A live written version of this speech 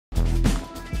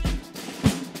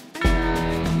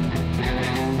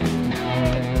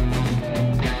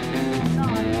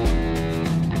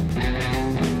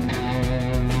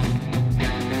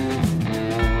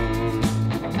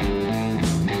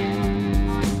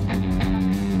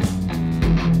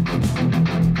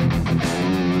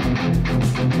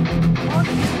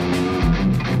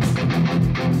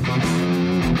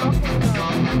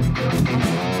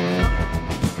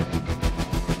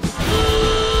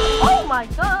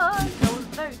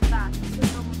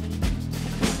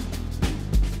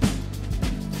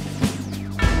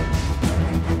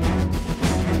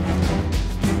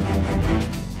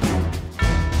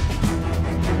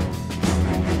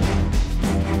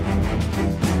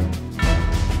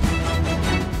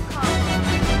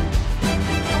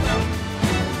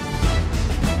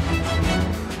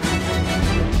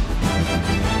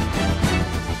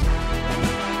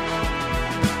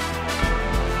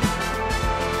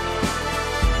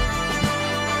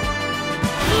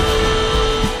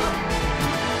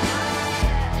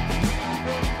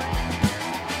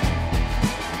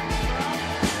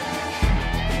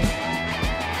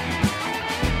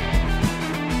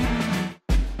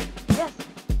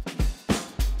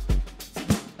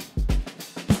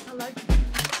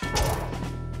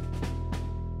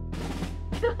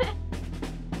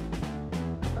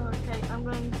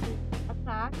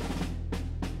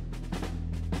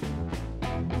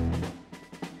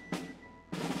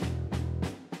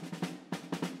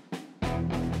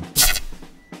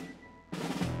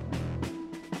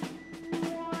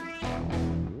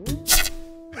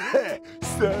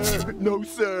Sir, no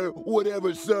sir,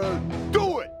 whatever sir,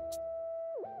 do it!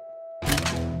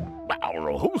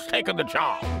 Well, who's taking the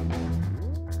job?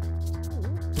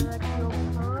 Select your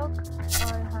perk.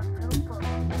 I have no perk.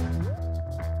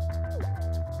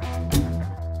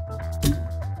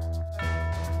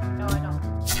 No, I don't.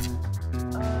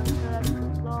 Select the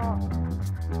block.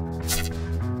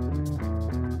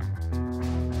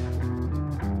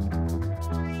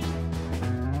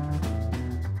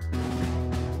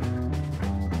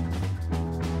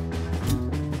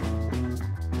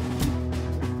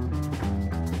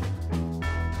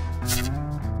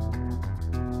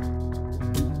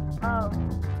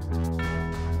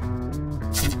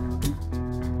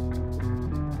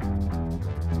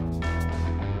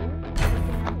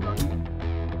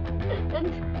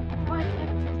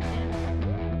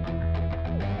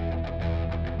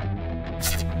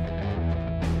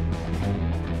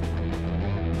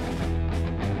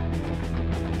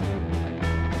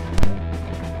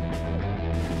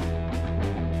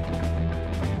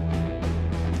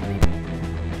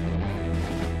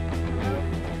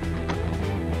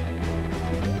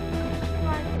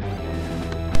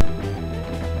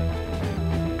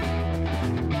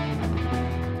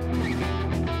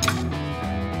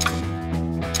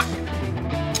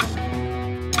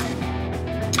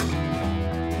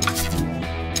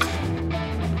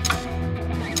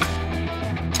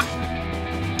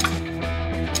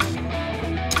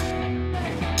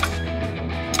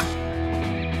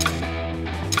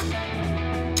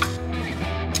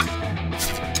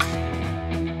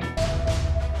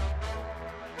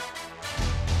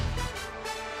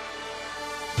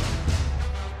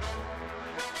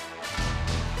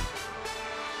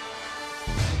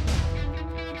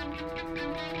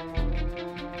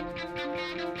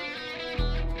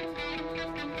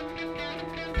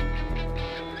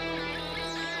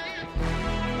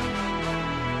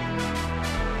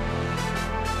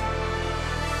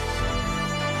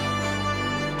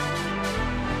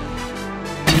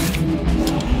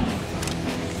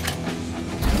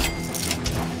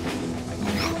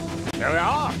 There we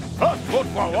are. First foot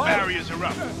forward. The barriers are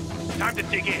up. Time to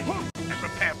dig in and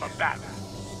prepare for battle.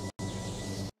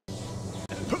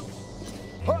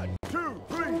 1, 2,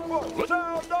 3, 4,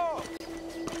 sound off!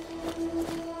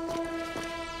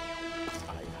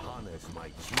 I harness my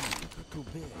chi to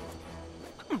build.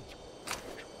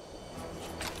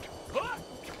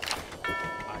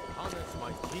 I harness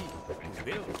my chi to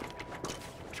build.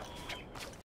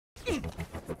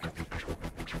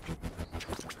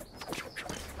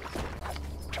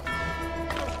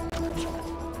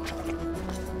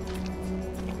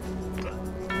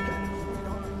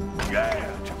 Yeah!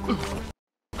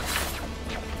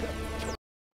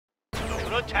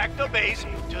 Don't attack the base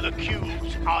till the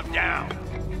cubes are down.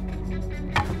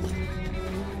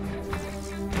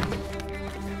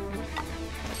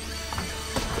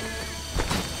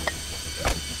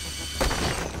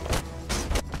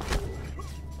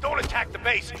 Don't attack the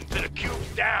base till the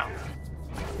cube's down.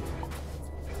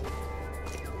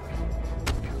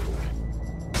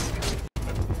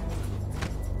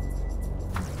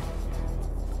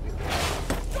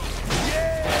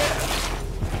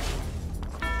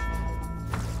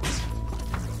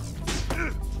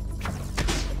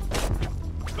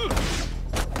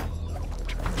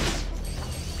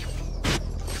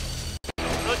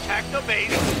 Attack the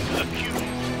base till the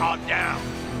cubes are down.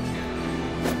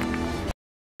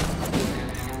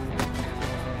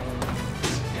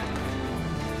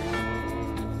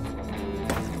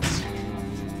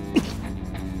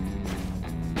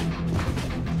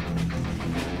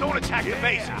 Don't attack the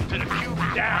base till the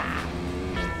cube's down.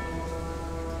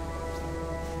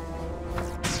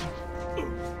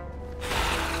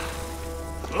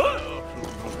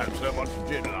 Had so much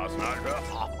gin last night.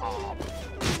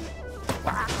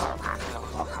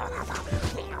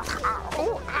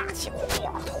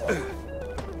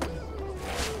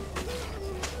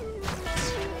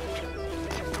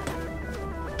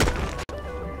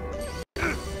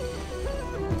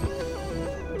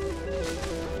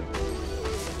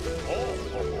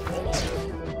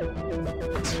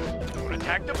 Don't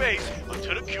attack the base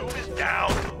until the cube is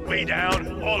down,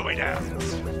 all the way down.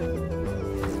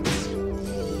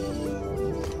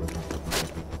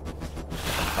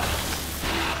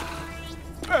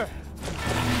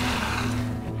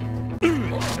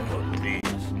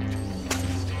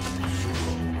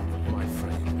 My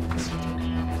friend.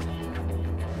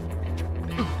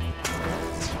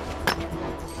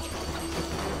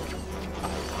 I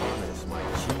harness my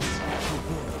chi to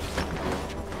build.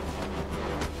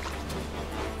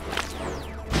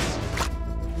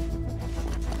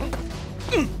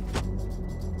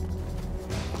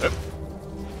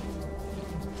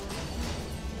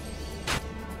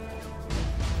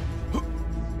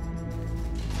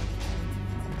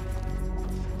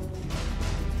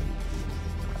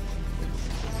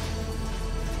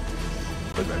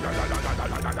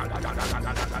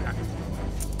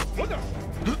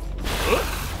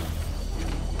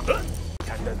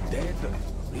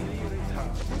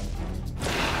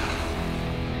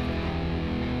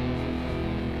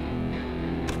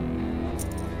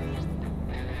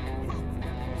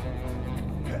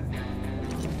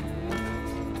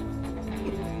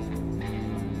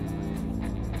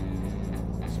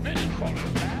 You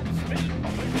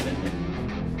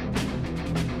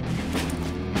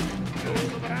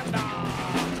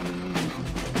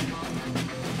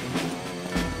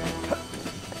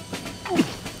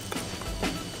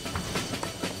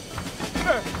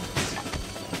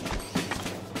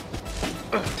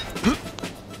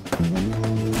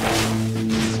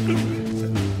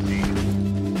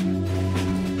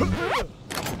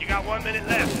got 1 minute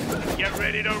left. Get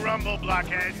ready to rumble,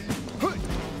 blockheads.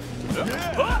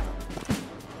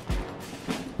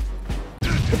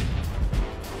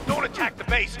 Don't attack the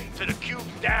base till the cube's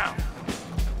down.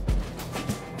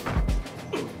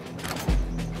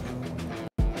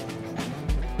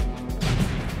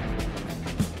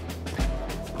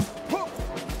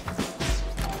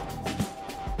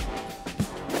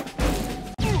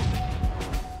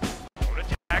 Don't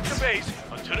attack the base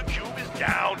until the cube is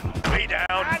down, way down.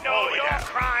 I know you're all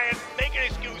crying, making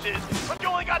excuses, but you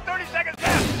only got 30 seconds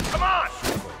left. Come on!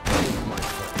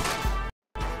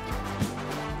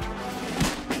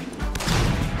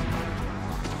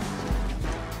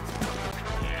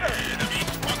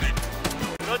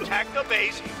 Attack the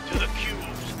base till the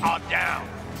cubes are down.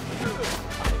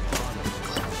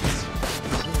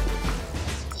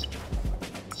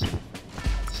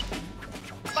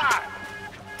 5,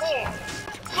 4,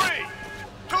 3,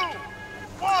 2,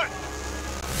 1.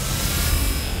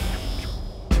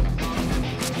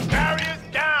 Barriers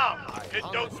down. Hit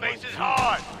those bases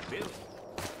hard.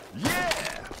 Yeah!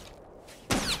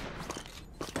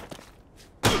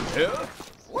 Yeah?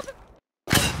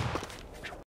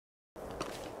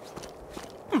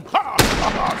 Ha!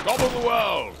 Ha! Gobble the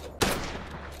world!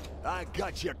 I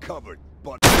got you covered,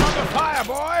 but... Under fire,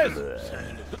 boys!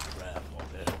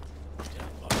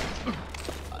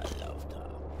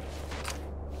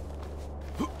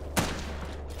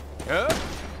 Yeah?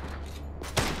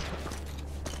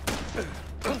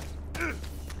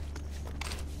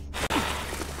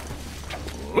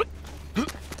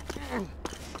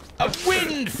 A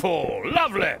windfall!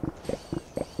 Lovely!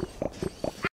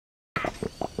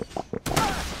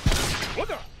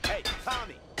 Hey,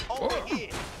 Tommy, over here.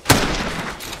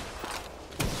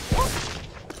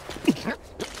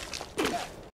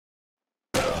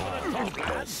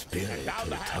 The spirit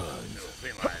returns.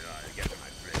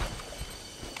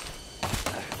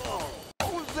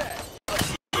 What was that?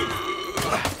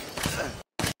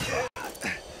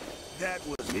 That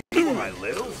was me, my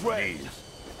little friend.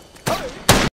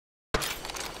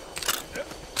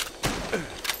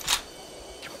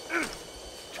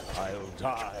 I'll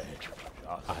die.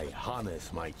 I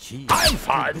harness my chi. I'm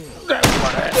fine. That's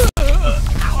what it is.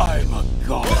 I'm a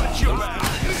god. Your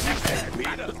ass,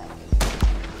 Peter.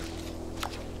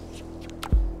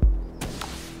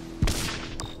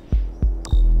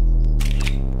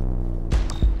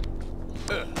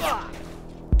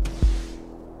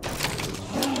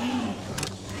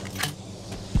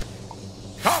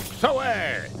 Cops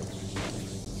away!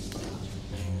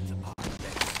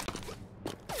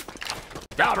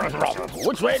 Gareth Robin,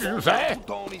 which way did you say?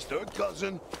 Tony's third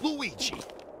cousin, Luigi.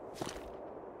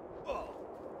 Oh,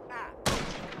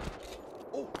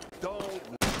 don't.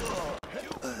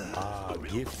 A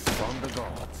gift from the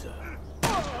gods.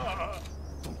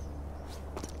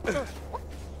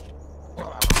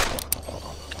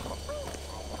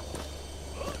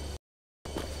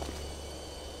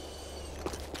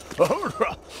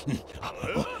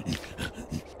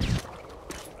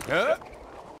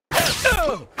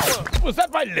 Was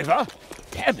that my liver?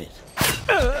 Damn it.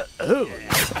 Oh,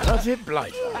 bloody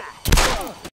blighter.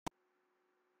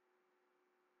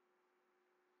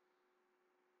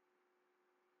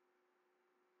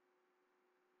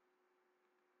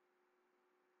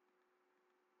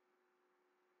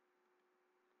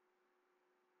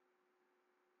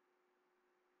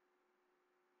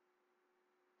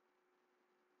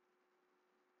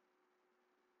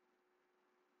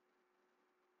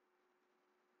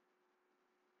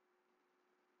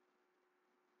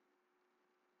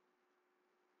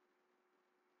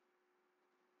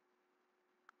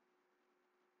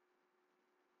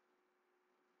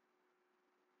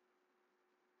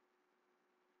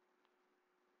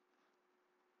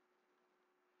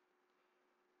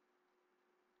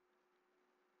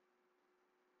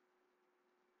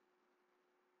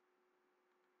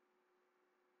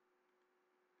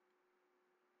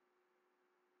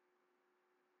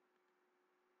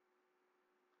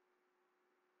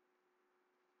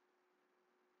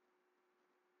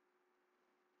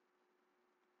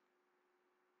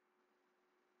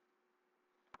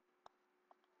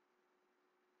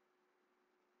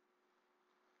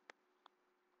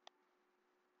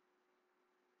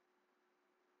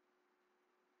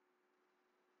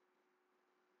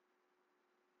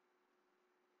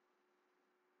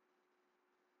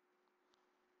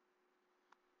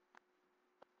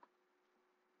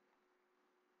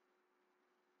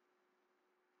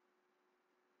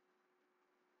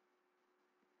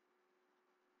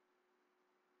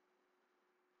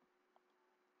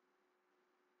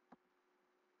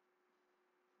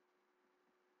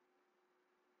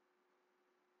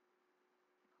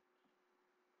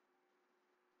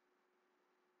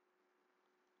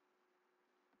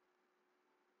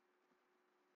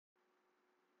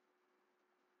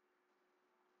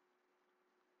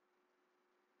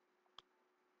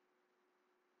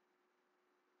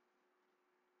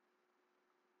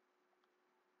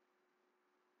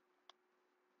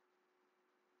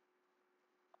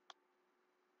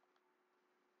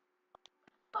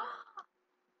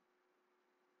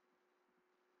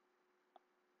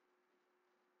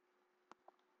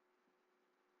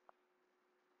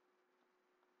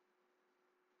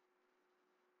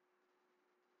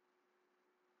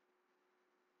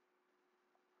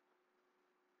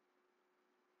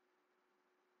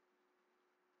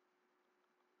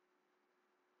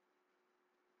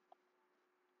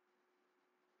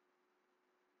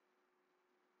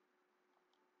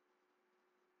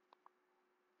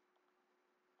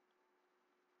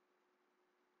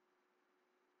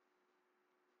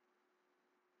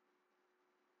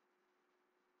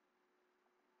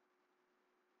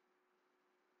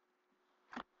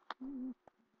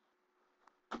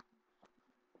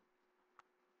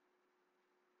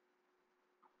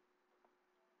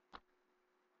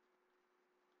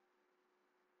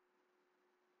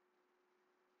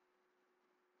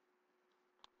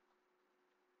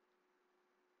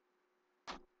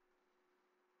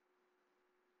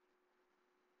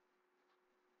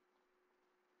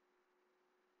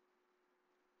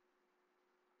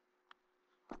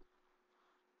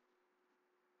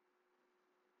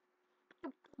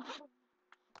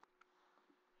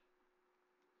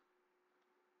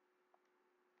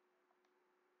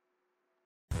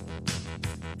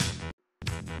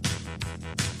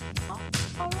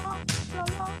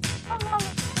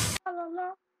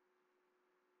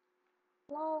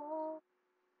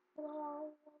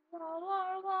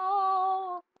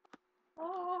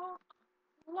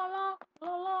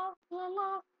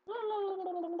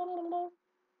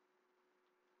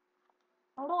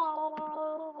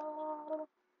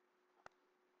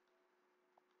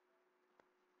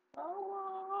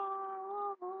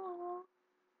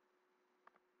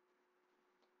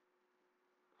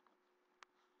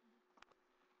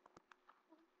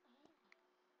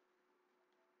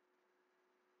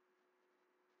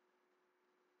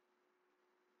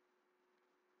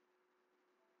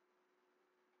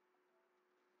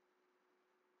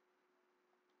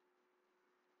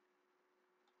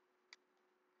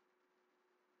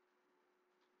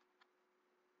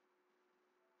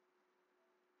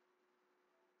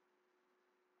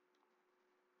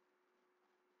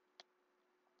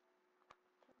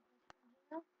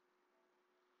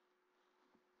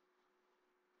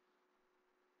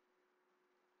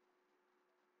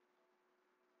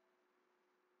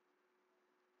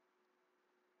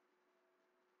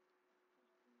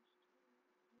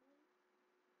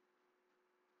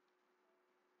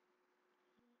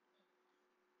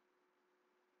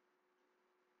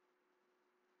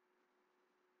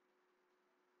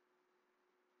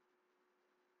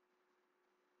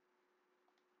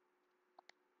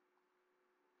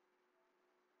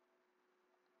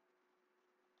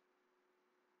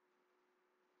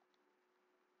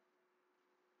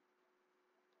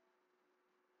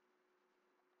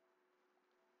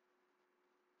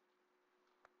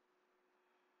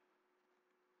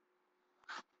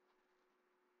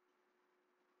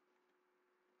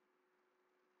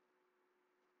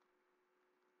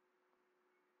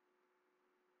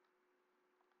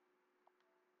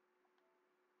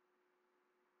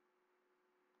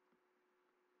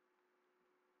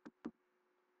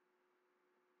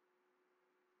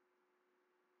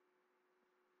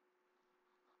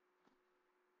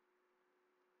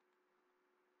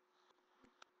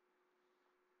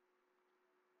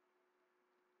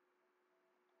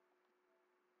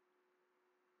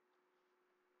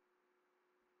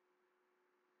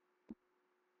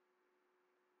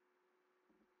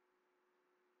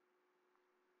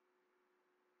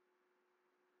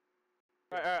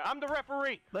 Alright, I'm the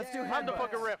referee. Let's do I'm the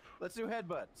fucking headbutts. ref. Let's do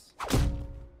headbutts.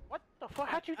 What the fuck?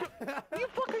 How'd you do? You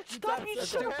fucking stop, you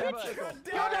son of a bitch! headbutts.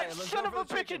 You're that son of a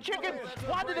bitch and chicken!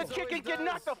 Why did the chicken get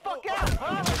knocked the fuck out,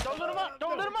 huh? Don't let him up!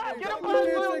 Don't let him up! Get him by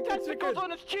his little testicles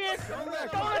on his chin!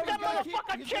 Don't let that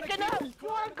motherfucker chicken up! You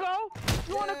wanna go?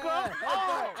 You wanna go?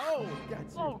 Oh!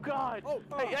 Oh God!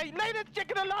 Hey, leave this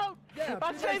chicken alone!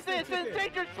 I saved this! It's an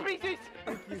endangered species!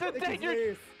 It's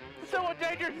endangered! It's so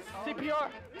endangered! CPR!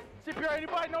 CPR,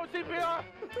 anybody know CPR?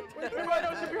 Anybody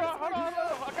know CPR? Hold on,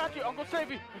 I got you. I'm gonna save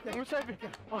you. I'm gonna save you.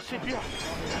 Oh, CPR. Yeah,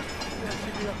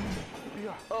 CPR.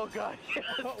 CPR. Oh, God. Yes.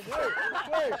 Oh,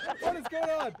 wait, what is going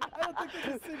on? I don't think this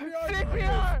is CPR.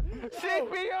 CPR!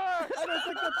 CPR! I don't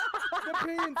think the P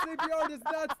in CPR does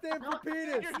not stand for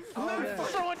penis. I'm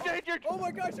so endangered. Oh my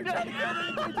gosh, you're trying to kill the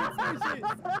endangered species.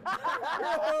 You're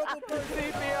a horrible person.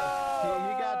 CPR!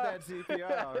 You got that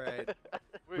CPR, all right.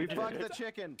 We fucked the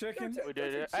chicken. Chicken? We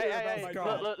did it. Hey,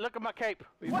 look at my cape.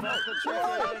 We fucked the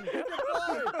chicken. You can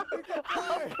fly. You can fly.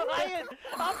 I'm flying!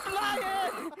 I'm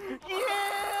flying!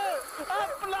 Yeah! I'm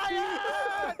flying!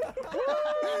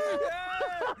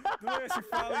 Yes, you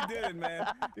finally did it, man.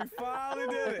 You finally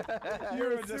did it.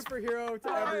 You're a superhero to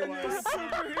everyone.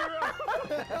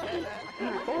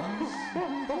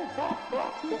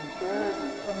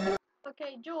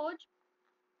 Okay, George.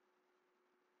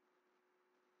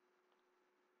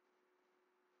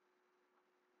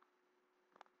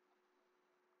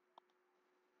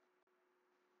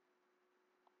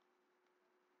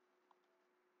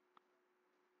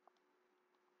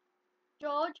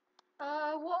 George,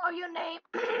 what are your name?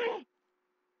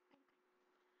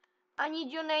 I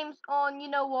need your names on. You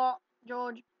know what,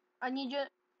 George? I need your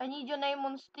name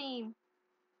on Steam.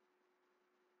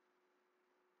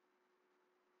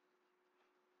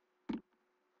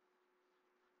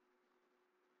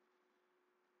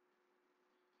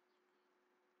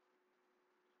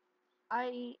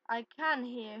 I can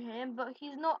hear him, but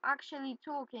he's not actually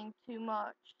talking too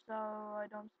much, so I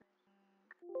don't think.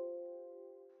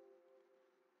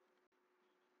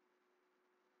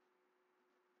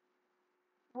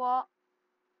 What?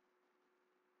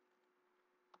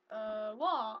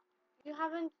 What? You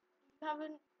haven't. You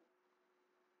haven't.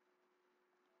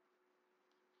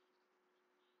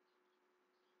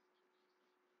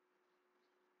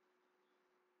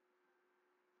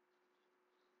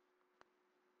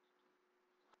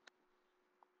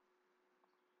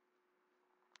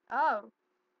 Oh,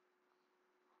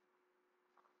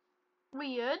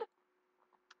 weird.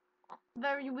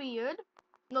 Very weird.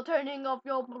 Not turning off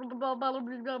your.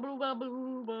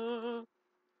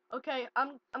 Okay,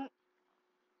 I'm.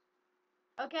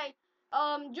 Okay.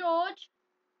 George.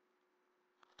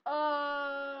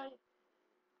 Uh.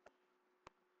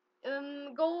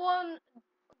 Go on.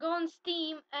 Go on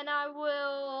Steam, and I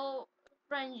will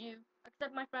friend you.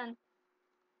 Accept my friend.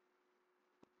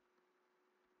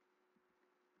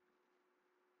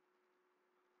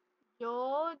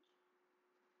 George.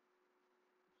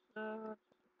 Uh,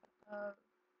 uh,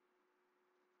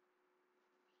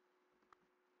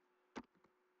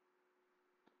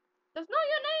 that's not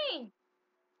your name.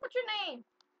 What's your name?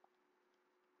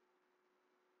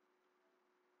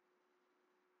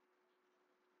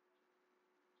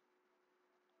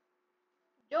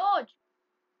 George.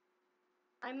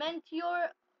 I meant your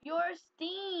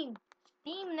Steam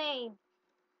name.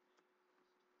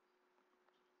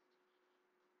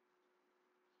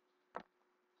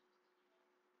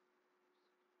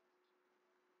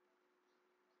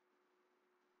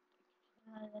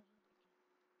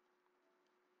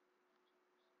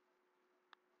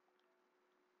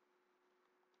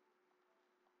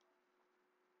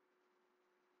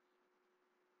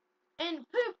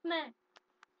 Improvement.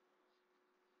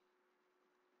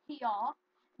 Here.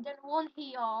 Then one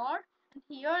here. And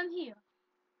here and here.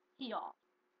 Here.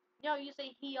 No, you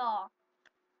say here.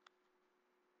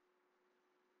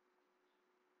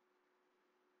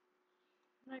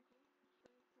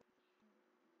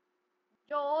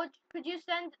 George, could you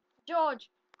send George?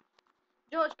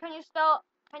 George, can you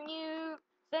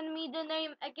send me the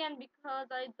name again because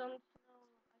I don't know.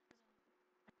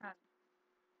 I can't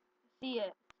see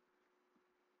it.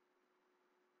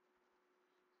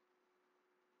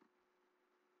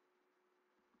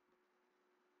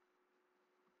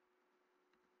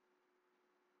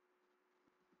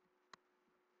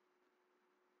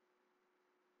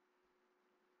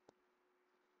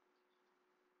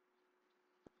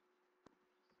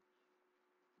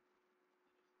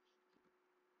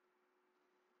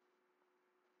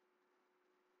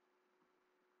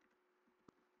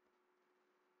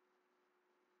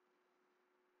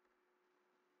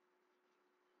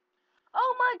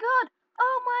 Oh my god!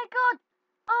 Oh my god!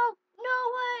 Oh, no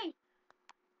way!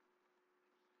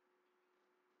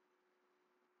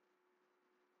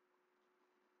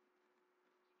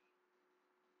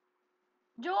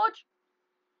 George,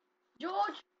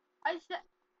 George,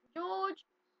 George,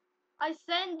 I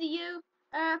send you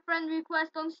a friend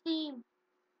request on Steam.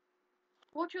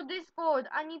 What's your Discord?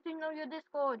 I need to know your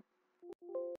Discord.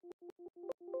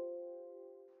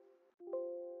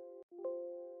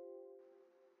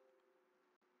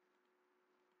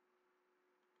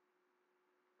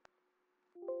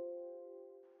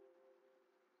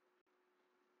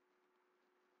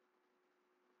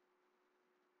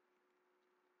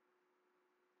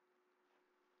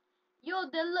 You're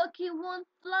the lucky one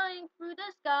flying through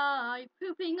the sky,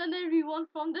 pooping on everyone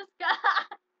from the sky.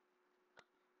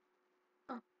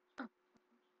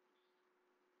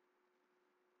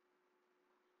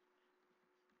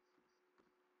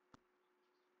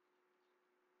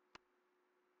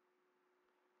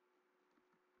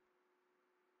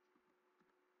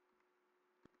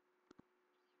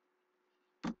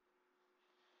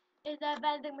 Is a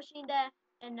vending machine there?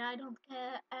 And I don't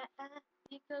care,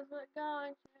 because we're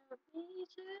going to be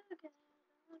together.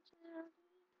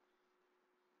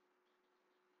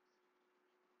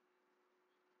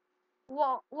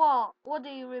 What do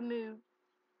you remove?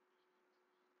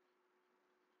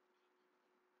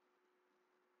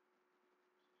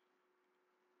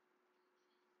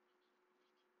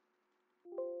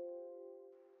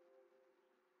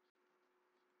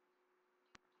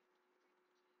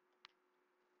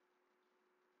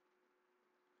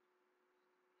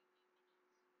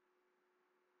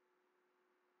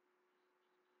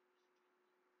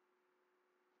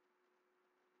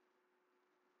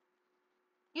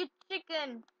 You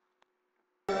chicken.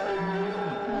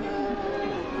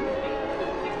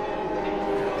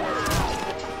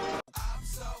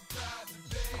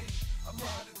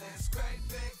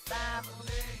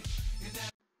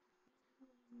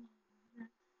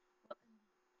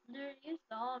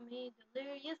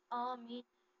 delirious army.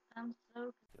 I'm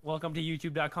so Welcome to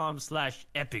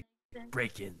youtube.com/epic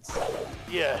break-ins.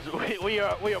 Yes, we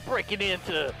are breaking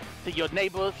into your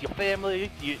neighbors, your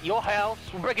family, your house.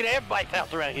 We're breaking into everybody's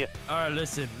house around here. All right,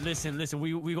 listen.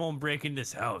 We gonna break in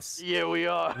this house. Yeah, we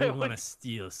are. We're gonna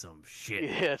steal some shit.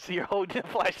 Yeah, so you're holding the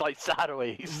flashlight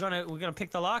sideways. We're gonna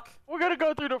pick the lock. We're gonna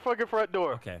go through the fucking front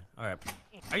door. Okay. All right.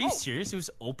 Are you serious? It was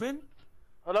open?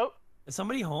 Hello? Is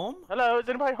somebody home? Hello? Is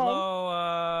anybody home?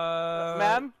 Hello.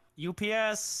 Ma'am?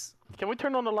 UPS. Can we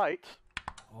turn on the lights?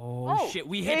 Oh shit!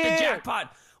 We hit the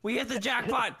jackpot. We hit the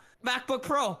jackpot. MacBook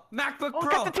Pro. MacBook Pro.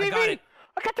 I got the TV. I got it.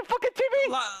 I got the fucking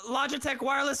TV. Logitech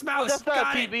wireless mouse. That's not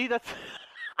got a TV. That's.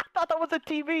 I thought that was a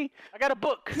TV. I got a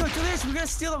book. Yo, do this. We're gonna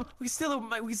steal them. We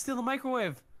can steal the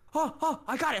microwave. Oh!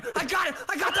 I got it. I got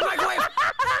the microwave.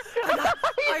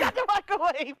 You got the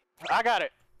microwave. I got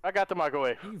it. I got the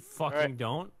microwave. You fucking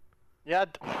don't. Yeah.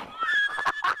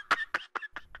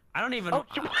 I don't even. Oh,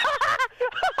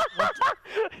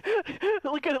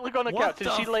 look on the couch.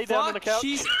 Did she lay down on the couch?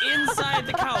 She's inside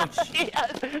the couch.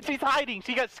 She's hiding.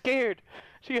 She got scared.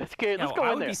 Let's go in there.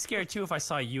 I would be scared too if I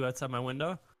saw you outside my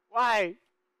window. Why?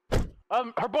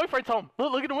 Her boyfriend's home.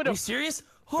 Look at the window. Are you serious?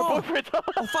 Her boyfriend's home.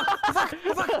 Oh fuck!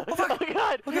 Oh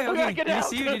god! Okay. Get Did he out.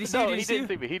 see you? Did he see you? No, he didn't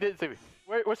see me. He didn't see me.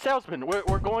 We're salesmen.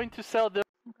 We're going to sell them.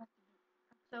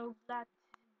 so that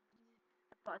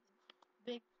but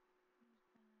big.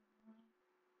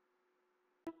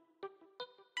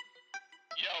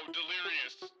 Yo,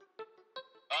 Delirious.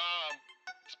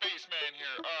 Spaceman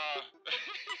here.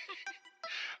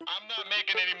 I'm not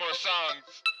making any more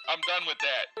songs. I'm done with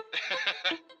that.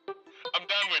 I'm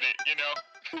done with it, you know?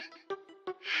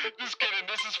 Just kidding.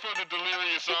 This is for the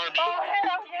Delirious Army. Oh,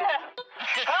 hell yeah!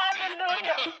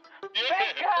 Hallelujah!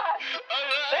 Thank God!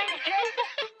 Thank you!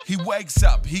 He wakes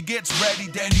up, he gets ready,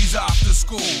 then he's off to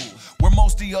school, where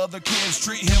most of the other kids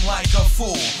treat him like a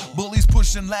fool. Bullies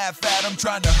push and laugh at him,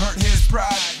 trying to hurt his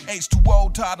pride.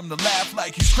 H2O taught him to laugh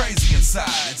like he's crazy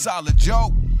inside. It's all a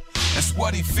joke, that's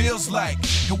what he feels like.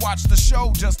 He'll watch the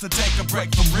show just to take a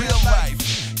break from real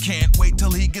life. Can't wait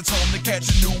till he gets home to catch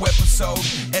a new episode.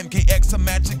 MKX a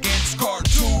match against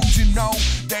cartoons, you know.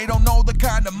 They don't know the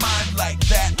kind of mind like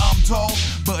that, I'm told.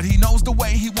 But he knows the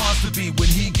way he wants to be when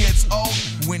he gets old.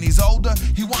 When he's older,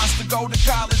 he wants to go to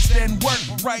college, then work.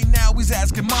 But right now he's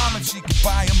asking mom if she could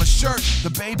buy him a shirt. The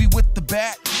baby with the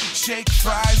bat, shake,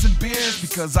 fries, and beers.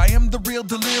 Because I am the real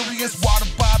Delirious, water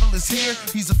bottle is here.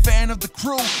 He's a fan of the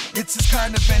crew, it's his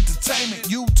kind of entertainment.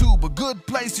 YouTube, a good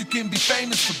place you can be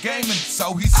famous for gaming.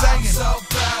 So he's saying, I'm so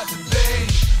proud to be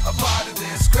a part of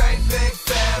this great big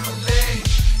family.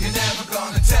 You're never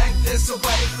gonna take this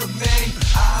away from me.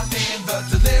 I'm in the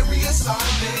Delirious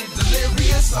Army,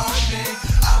 Delirious Army.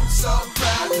 I'm so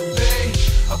proud to be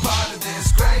a part of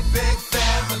this great big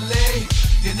family.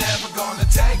 You're never gonna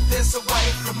take this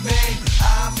away from me.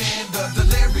 I'm in the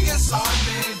Delirious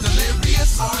Army,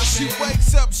 Delirious Army. She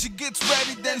wakes up, she gets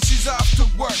ready, then she's off to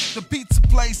work. The pizza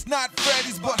place, not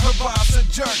Freddy's, but her boss a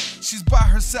jerk. She's by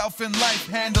herself in life,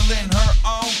 handling her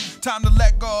own. Time to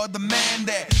let go of the man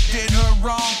that did her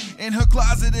wrong. In her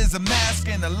closet is a mask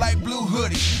and a light blue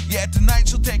hoodie. Yeah, tonight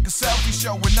she'll take a selfie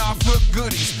showing off her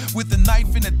goodies. With a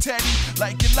knife and a teddy,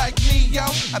 like it like me, yo.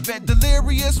 I bet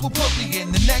Delirious will put me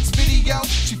in the next video.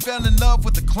 She fell in love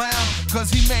with the clown,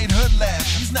 cause he made her laugh.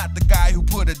 He's not the guy who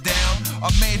put her down or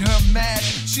made her mad.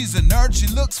 She's a nerd, she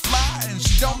looks fly, and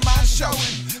she don't mind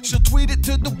showing. She'll tweet it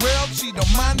to the world, she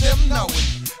don't mind them knowing.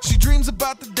 She dreams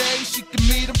about the day she can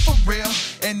meet him for real,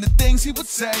 and the things he would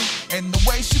say, and the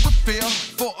way she would feel.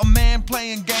 For a man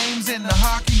playing games in a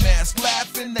hockey mask,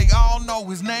 laughing, they all know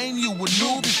his name. You would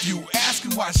noob if you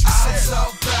asking why she said, I'm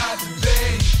so proud to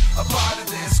be a part of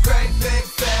this great big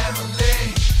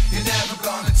family. You're never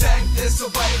gonna take this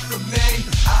away from me.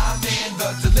 I'm in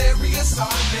the Delirious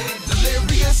Army,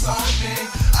 Delirious Army.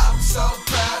 I'm so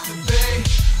proud to be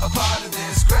a part of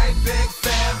this great big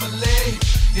family.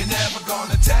 You're never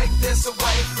gonna take this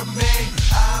away from me.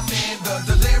 I'm in the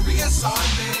Delirious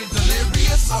Army,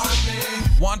 Delirious Army.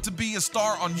 Want to be a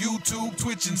star on YouTube,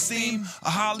 Twitch, and Steam? A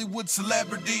Hollywood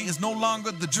celebrity is no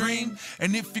longer the dream.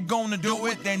 And if you're gonna do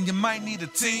it, then you might need a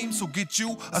team. So get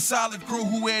you a solid crew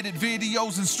who edit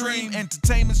videos and stream.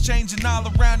 Entertainment's changing all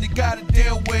around, you gotta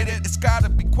deal with it. It's gotta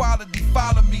be quality,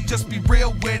 follow me, just be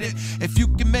real with it. If you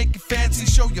can make it fancy,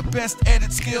 show your best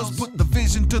edit skills. Put the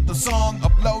vision to the song,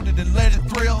 upload it and let it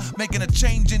thrill. Making a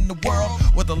change in the world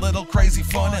with a little crazy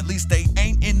fun. At least they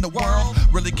ain't in the world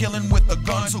really killing with a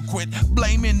gun. So quit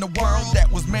blaming the world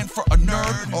that was meant for a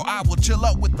nerd. Or I will chill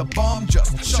out with the bum,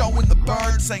 just showing the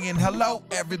bird, saying hello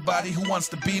everybody who wants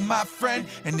to be my friend.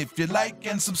 And if you like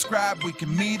and subscribe, we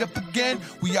can meet up again.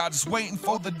 We are just waiting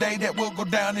for the day that will go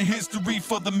down in history,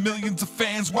 for the millions of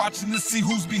fans watching to see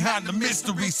who's behind the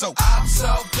mystery. So I'm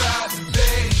so proud to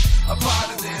be a part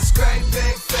of this great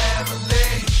big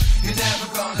family. You're never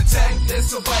gonna take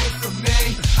this away from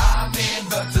me. I'm in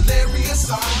the delirious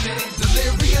army,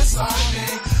 delirious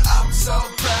army. I'm so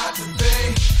proud to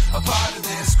be a part of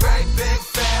this great big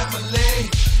family.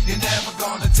 You're never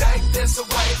gonna take this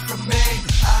away from me.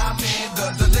 I'm in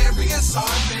the delirious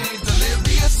army,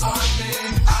 delirious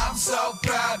army. I'm so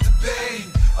proud to be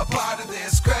a part of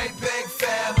this great big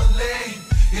family.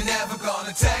 You're never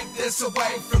gonna take this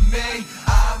away from me.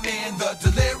 I'm in the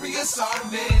delirious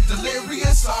army,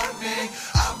 delirious army.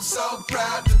 I'm so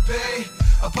proud to be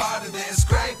a part of this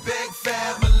great big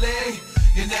family.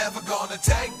 You're never gonna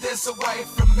take this away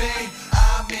from me.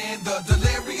 I'm in the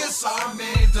delirious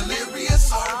army,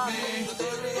 delirious army.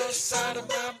 Delirious out of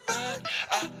my mind.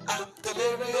 I'm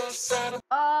delirious out of...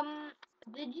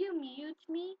 Did you mute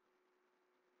me?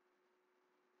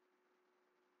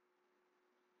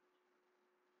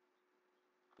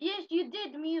 Yes, you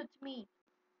did mute me.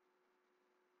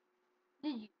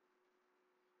 Did you?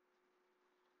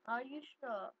 Are you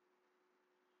sure?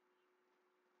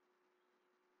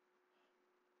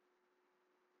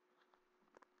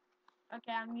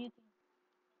 Okay, I'm muting.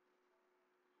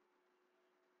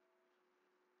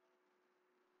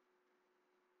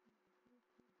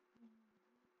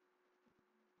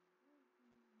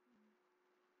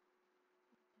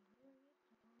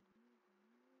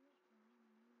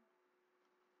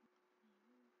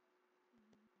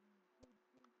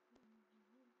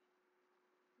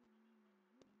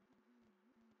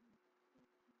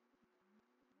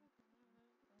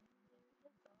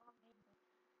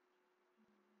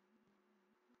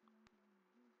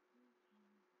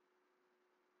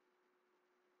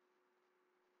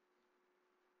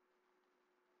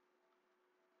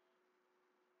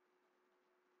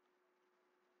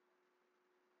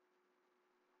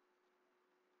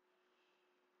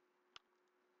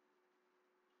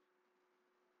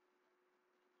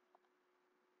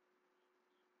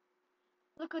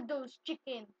 Look at those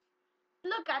chickens.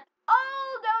 Look at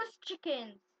all those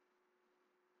chickens.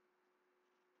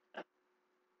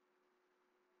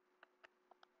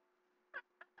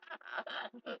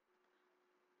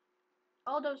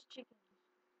 All those chickens.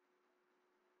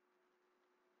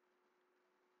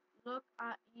 Look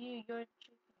at you, you're a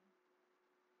chicken.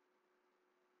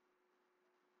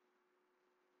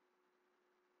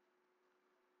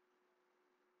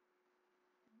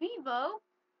 Vivo?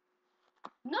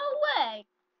 No way!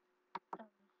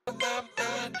 I'm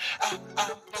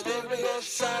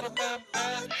delirious out of my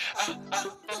mind.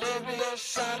 I'm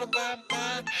delirious out of my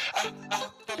mind.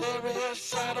 I'm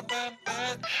delirious out of my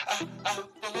mind. I'm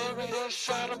delirious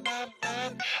out of my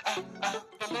mind. I'm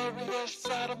delirious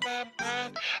out of my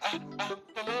mind. I'm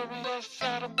delirious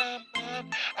out of my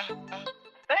mind.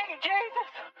 Thank you, Jesus.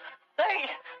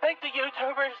 Thank the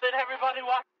YouTubers that everybody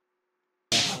watch.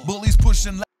 Bullies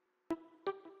pushing.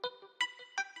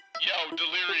 Yo,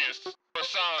 Delirious. For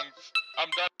songs. I'm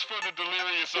done for the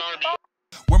Delirious Army.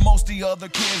 Where most of the other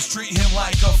kids treat him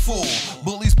like a fool.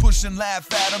 Bullies push and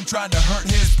laugh at him, trying to hurt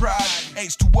his pride.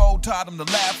 H2O taught him to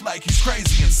laugh like he's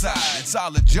crazy inside. It's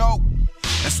all a joke.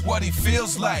 That's what he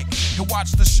feels like. He'll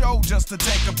watch the show just to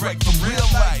take a break from real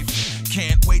life.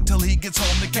 Can't wait till he gets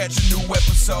home to catch a new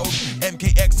episode.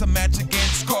 MKX a match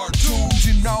against cartoons,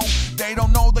 you know. They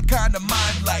don't know the kind of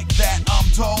mind like that, I'm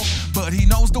told. But he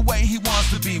knows the way he wants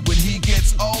to be when he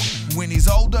gets old. When he's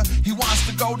older, he wants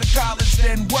to go to college,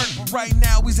 then work. But right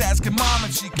now he's asking mom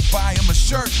if she can buy him a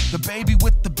shirt. The baby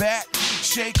with the bat,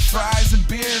 shake, fries, and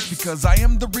beers. Because I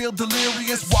am the real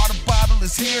Delirious, water bottle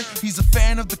is here. He's a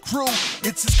fan of the crew,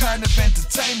 it's his kind of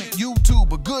entertainment.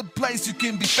 YouTube, a good place you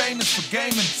can be famous for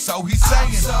gaming. So he's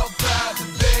saying, I'm so proud to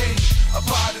be a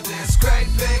part of this great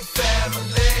big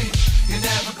family. You're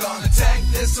never gonna take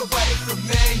this away from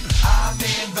me. I'm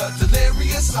in the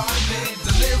delirious army,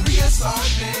 delirious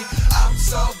army. I'm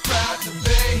so proud to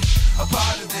be a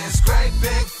part of this great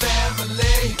big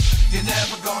family. You're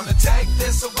never gonna take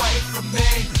this away from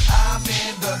me. I'm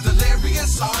in the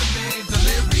delirious army,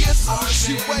 delirious delirious on me.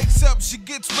 She wakes up, she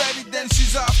gets ready, then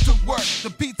she's off to work. The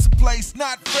pizza place,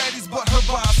 not Freddy's, but her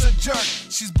boss a jerk.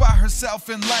 She's by herself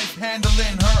in life,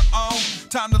 handling her own.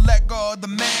 Time to let go of the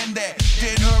man that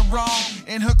did her wrong.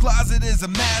 In her closet is a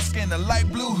mask and a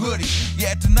light blue hoodie.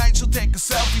 Yeah, tonight she'll take a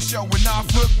selfie showing off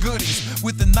her goodies.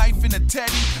 With a knife and a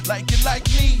teddy, like you like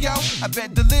me, yo. I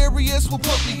bet Delirious will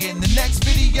put me in the next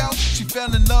video. She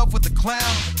fell in love with the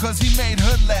clown, cause he made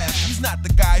her laugh. He's not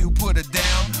the guy who put her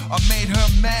down or made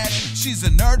her mad. She's a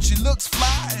nerd, she looks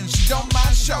fly, and she don't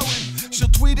mind showing. She'll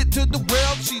tweet it to the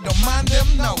world, she don't mind them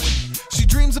knowing. She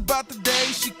dreams about the day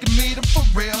she can meet him for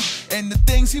real, and the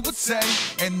things he would say,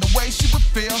 and the way she would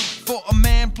feel. For a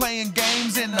man playing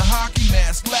games in a hockey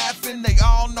mask, laughing, they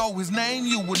all know his name.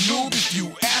 You would noob if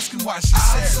you asking why she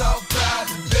said, I'm so proud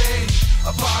to be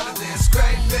a part of this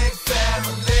great big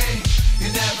family.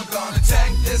 You're never gonna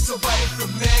take this away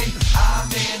from me. I'm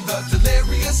in the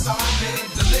delirious army,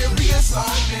 delirious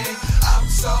army. I'm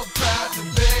so proud to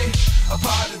be a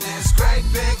part of this great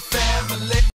big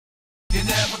family. You're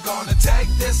never gonna take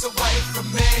this away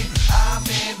from me. I'm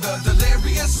in the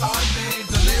delirious army,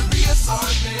 delirious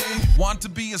army. Want to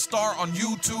be a star on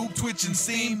YouTube, Twitch, and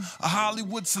Steam? A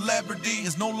Hollywood celebrity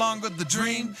is no longer the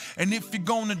dream. And if you're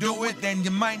gonna do it, then you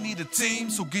might need a team.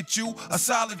 So get you a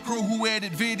solid crew who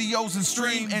edit videos and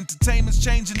stream. Entertainment's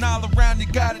changing all around, you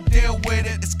gotta deal with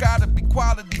it. It's gotta be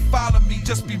quality, follow me,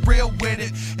 just be real with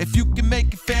it. If you can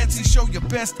make it fancy, show your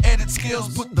best edit skills.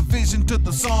 Put the vision to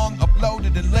the song, upload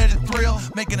it and let it thrill.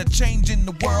 Making a change in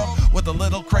the world with a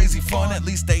little crazy fun. At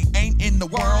least they ain't in the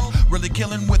world really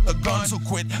killing with a gun. So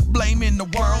quit blaming the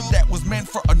world that was meant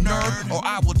for a nerd, or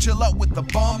I will chill up with the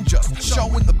bum, just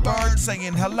showing the bird,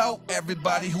 saying hello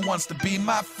everybody who wants to be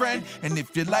my friend. And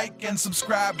if you like and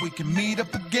subscribe, we can meet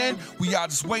up again. We are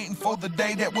just waiting for the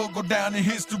day that will go down in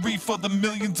history, for the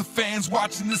millions of fans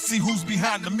watching to see who's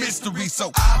behind the mystery.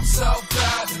 So I'm so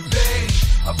proud to be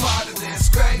a part of this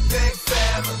great big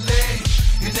family.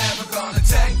 You're never gonna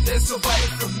take this away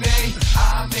from me.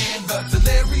 I'm in the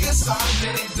delirious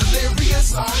army,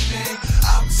 delirious army.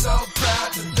 I'm so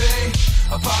proud to be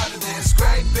a part of this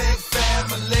great big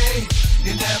family.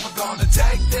 You're never gonna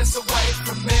take this away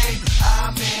from me.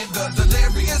 I'm in the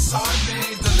delirious army,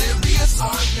 delirious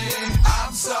army.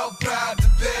 I'm so proud to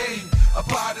be a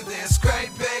part of this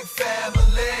great big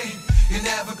family. You're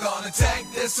never gonna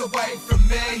take this away from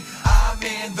me. I'm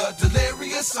in the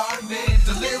delirious army,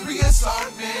 delirious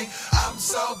army. I'm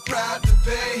so proud to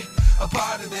be a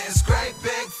part of this great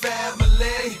big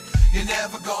family. You're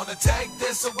never gonna take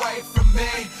this away from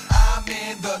me. I'm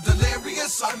in the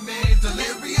delirious army,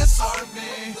 delirious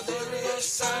army. Delirious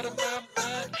side of my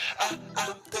mind,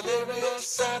 I'm delirious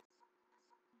side.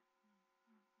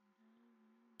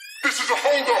 This is a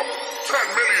hold-up.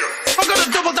 10 million. I got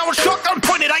a double shotgun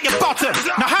pointed at your bottom.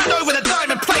 Now hand over the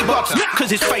diamond play button. Cause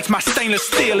his face, my stainless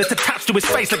steel, is attached to his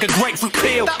face like a grapefruit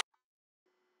peel.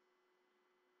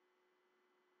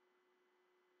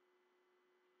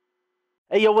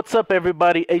 Hey yo, what's up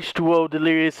everybody? H2O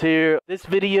Delirious here. This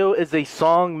video is a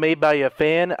song made by a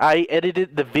fan. I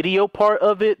edited the video part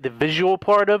of it, the visual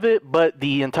part of it, but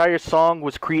the entire song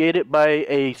was created by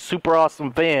a super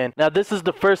awesome fan. Now this is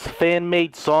the first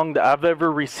fan-made song that I've ever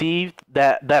received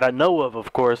that I know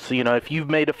of course. You know, if you've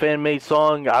made a fan-made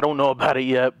song, I don't know about it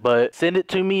yet, but send it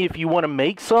to me if you want to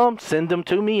make some. Send them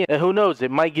to me, and who knows,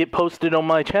 it might get posted on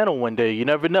my channel one day. You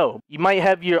never know. You might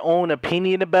have your own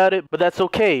opinion about it, but that's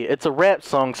okay. It's a rap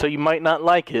song, so you might not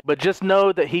like it, but just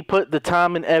know that he put the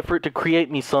time and effort to create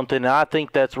me something, and I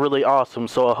think that's really awesome,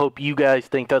 so I hope you guys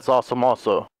think that's awesome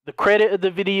also. The credit of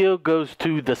the video goes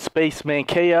to the Spaceman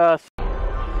Chaos.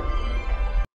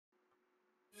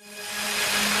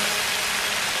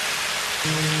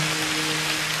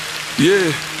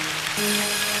 Yeah,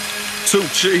 Two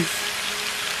Chief,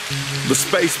 the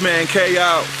Spaceman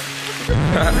Chaos.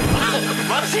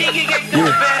 My singing ain't no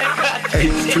bad.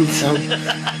 H2O.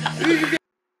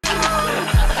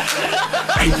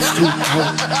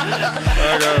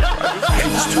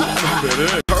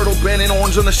 Turtle bending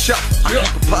orange on the shelf. I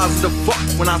keep a positive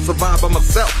fuck when I survive by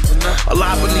myself.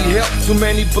 Alive and need help. Too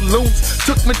many balloons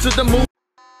took me to the moon.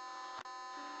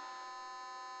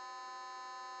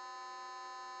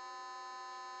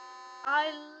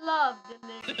 I love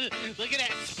Delirious. Look at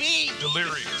that speed.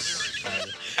 Delirious,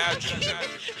 agitated,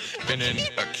 in an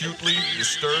acutely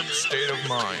disturbed state of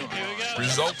mind,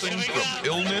 resulting from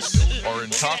illness or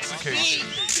intoxication,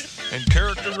 and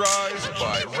characterized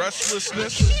by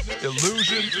restlessness,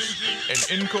 illusion,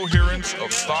 and incoherence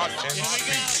of thought and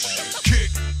speech. Kick,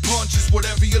 punches,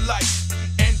 whatever you like.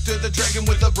 And to the dragon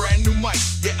with a brand new mic.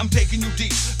 Yeah, I'm taking you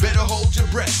deep, better hold your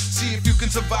breath. See if you can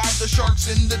survive the sharks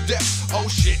in the depths. Oh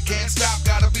shit, can't stop,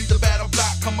 gotta beat the battle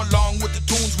block. Come along with the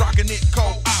tunes, rocking it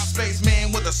cold. I'm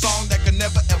Spaceman with a song that can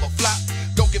never ever flop.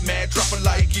 Don't get mad, drop a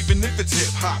like, even if it's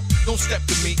hip hop. Don't step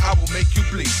to me, I will make you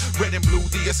bleed. Red and blue,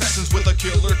 the assassins with a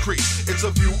killer creep. It's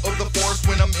a view of the forest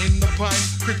when I'm in the pine.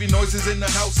 Creepy noises in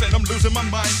the house and I'm losing my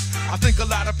mind. I think a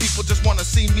lot of people just wanna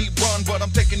see me run, but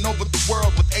I'm taking over the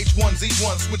world with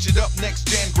H1Z1. Switch it up, next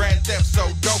gen, Grand Theft so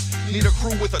dope. Need a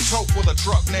crew with a tote for the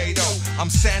trucknado. I'm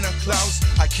Santa Claus,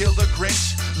 I kill the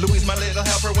Grinch. Louis my little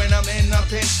helper when I'm in a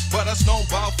pinch. But a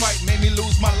snowball fight made me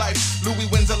lose my life. Louis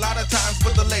wins a lot of times,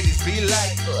 but the ladies be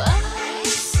like, why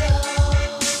so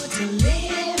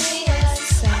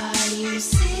delirious? Are you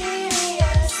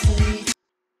seriously?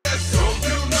 don't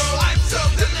you know I'm so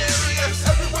delirious?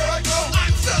 Everywhere I go,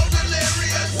 I'm so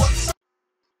delirious. What's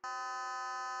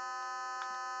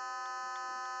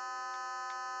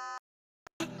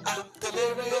I'm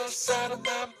delirious out of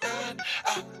my mind.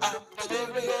 I'm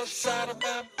delirious out of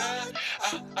my mind.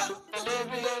 I'm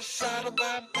delirious out of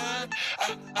my mind.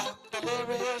 I'm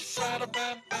delirious out of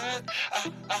my mind.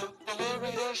 I'm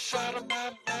delirious out of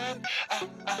my mind.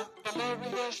 I'm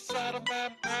delirious out of my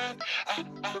mind. I'm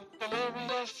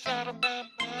delirious out of my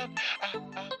mind.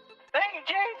 Thank you,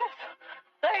 Jesus.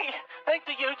 Thank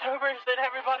the YouTubers and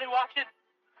everybody watching.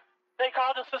 Thank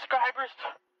all the subscribers.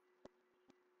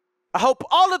 I hope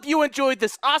all of you enjoyed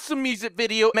this awesome music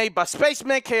video made by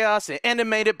Spaceman Chaos and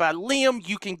animated by Liam.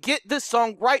 You can get this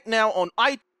song right now on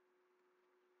iTunes.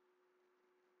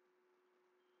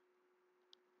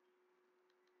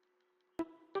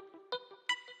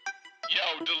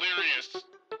 Yo, Delirious.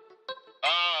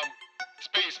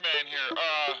 Spaceman here.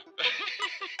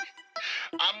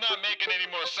 I'm not making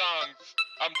any more songs.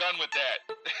 I'm done with that.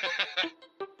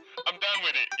 I'm done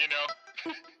with it, you know?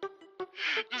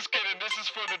 Just kidding, this is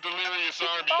for the Delirious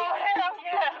Army. Oh, hell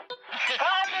yeah!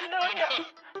 Hallelujah!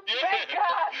 Thank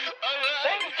God!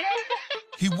 Thank you, Jesus!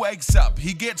 He wakes up,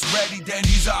 he gets ready, then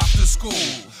he's off to school,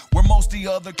 where most of the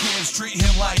other kids treat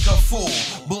him like a fool.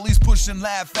 Bullies push and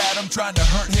laugh at him, trying to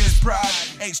hurt his pride.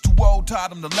 H2O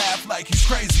taught him to laugh like he's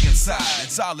crazy inside.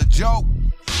 It's all a joke,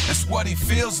 that's what he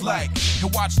feels like. He'll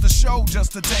watch the show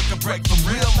just to take a break from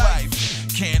real life.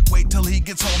 Can't wait till he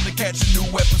gets home to catch a new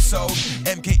episode.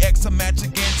 MKX a match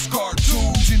against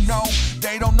cartoons, you know.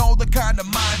 They don't know the kind of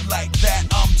mind like that,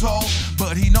 I'm told.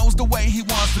 But he knows the way he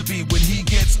wants to be when he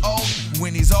gets old.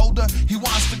 When he's older, he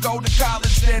wants to go to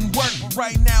college, then work. But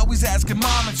right now he's asking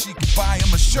mom if she can buy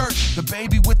him a shirt. The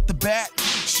baby with the bat,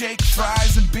 shake,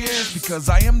 fries, and beers. Because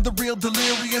I am the real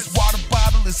Delirious, water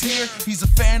bottle is here. He's a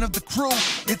fan of the crew,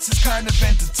 it's his kind of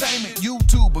entertainment.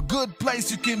 YouTube, a good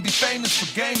place you can be famous for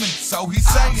gaming. So he's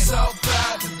saying, I'm so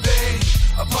proud to be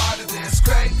a part of this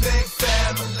great big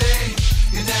family.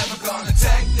 You're never gonna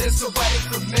take this away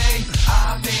from me.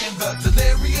 I'm in the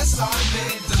Delirious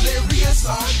Army, Delirious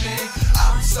Army.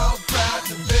 I'm so proud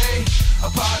to be a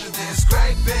part of this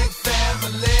great big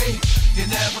family. You're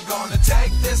never gonna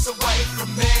take this away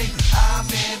from me. I'm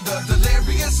in the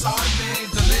Delirious Army,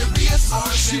 Delirious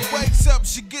Army. She wakes up,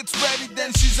 she gets ready,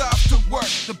 then she's off to work.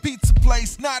 The pizza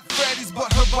place, not Freddy's,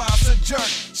 but her boss a jerk.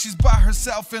 She's by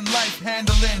herself in life,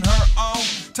 handling her own.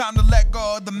 Time to let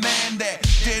go of the man that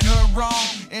did her wrong.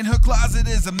 In her closet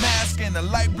is a mask and a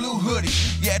light blue hoodie.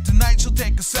 Yeah, tonight she'll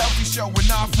take a selfie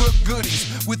showing off her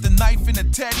goodies. With a knife and a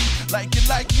teddy, like you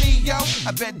like me, yo.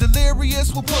 I bet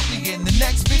Delirious will put me in the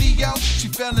next video. She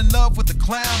fell in love with the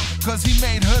clown, cause he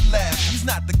made her laugh. He's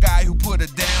not the guy who put her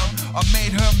down or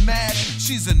made her mad.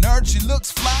 She's a nerd, she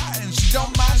looks fly, and she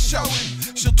don't mind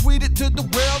showing. She'll tweet it to the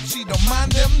world, she don't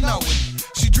mind them knowing.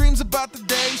 She dreams about the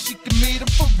day she can meet him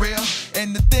for real,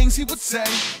 and the things he would say,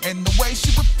 and the way she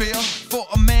would feel. For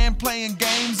a man playing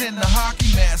games in a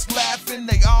hockey mask, laughing,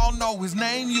 they all know his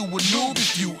name. You would noob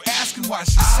if you asking why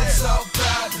she said, I'm so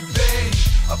proud to be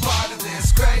a part of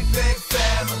this great big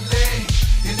family.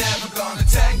 You're never gonna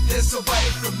take this away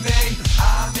from me.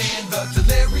 I'm in the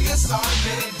Delirious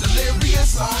Army,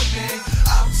 Delirious Army.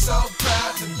 I'm so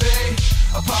proud to be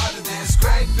a part of this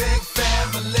great big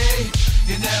family.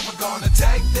 You're never gonna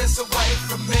take this away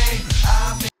from me.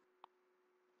 I'm in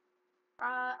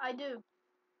I do.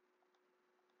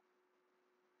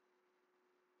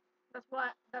 That's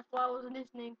why I was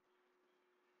listening.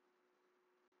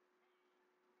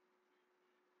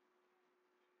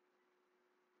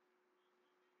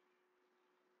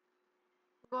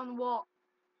 Gone what?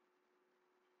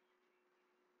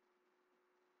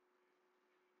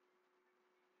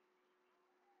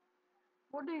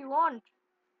 What do you want?